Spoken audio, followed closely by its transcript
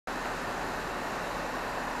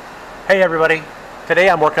Hey everybody, today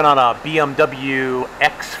I'm working on a BMW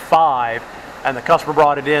X5 and the customer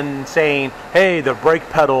brought it in saying, hey, the brake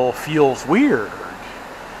pedal feels weird.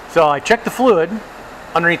 So I checked the fluid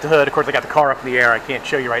underneath the hood. Of course I got the car up in the air, I can't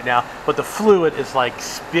show you right now, but the fluid is like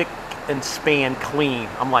spick and span clean.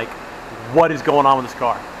 I'm like, what is going on with this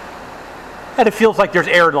car? And it feels like there's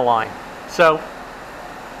air in the line. So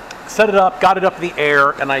set it up, got it up in the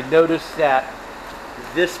air, and I noticed that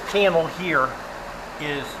this panel here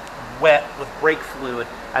is wet with brake fluid,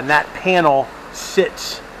 and that panel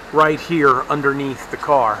sits right here underneath the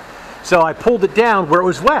car. So I pulled it down where it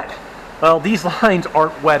was wet. Well, these lines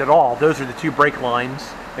aren't wet at all. Those are the two brake lines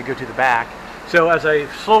that go to the back. So as I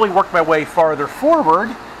slowly work my way farther forward,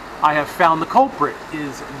 I have found the culprit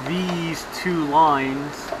is these two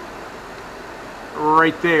lines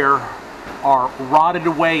right there are rotted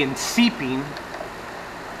away and seeping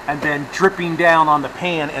and then dripping down on the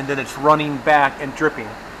pan, and then it's running back and dripping.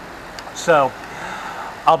 So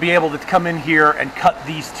I'll be able to come in here and cut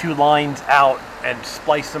these two lines out and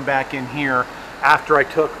splice them back in here after I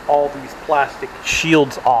took all these plastic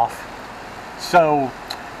shields off. So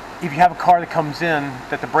if you have a car that comes in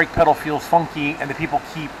that the brake pedal feels funky and the people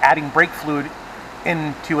keep adding brake fluid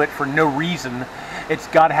into it for no reason, it's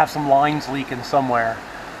got to have some lines leaking somewhere.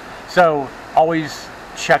 So always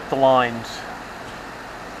check the lines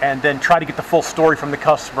and then try to get the full story from the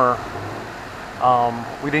customer.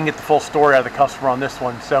 We didn't get the full story out of the customer on this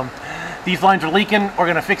one. So these lines are leaking. We're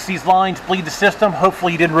going to fix these lines, bleed the system.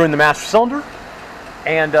 Hopefully you didn't ruin the master cylinder.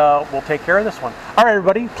 And we'll take care of this one. All right,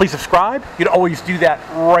 everybody, please subscribe. You can always do that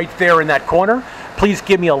right there in that corner. Please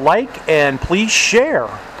give me a like and please share.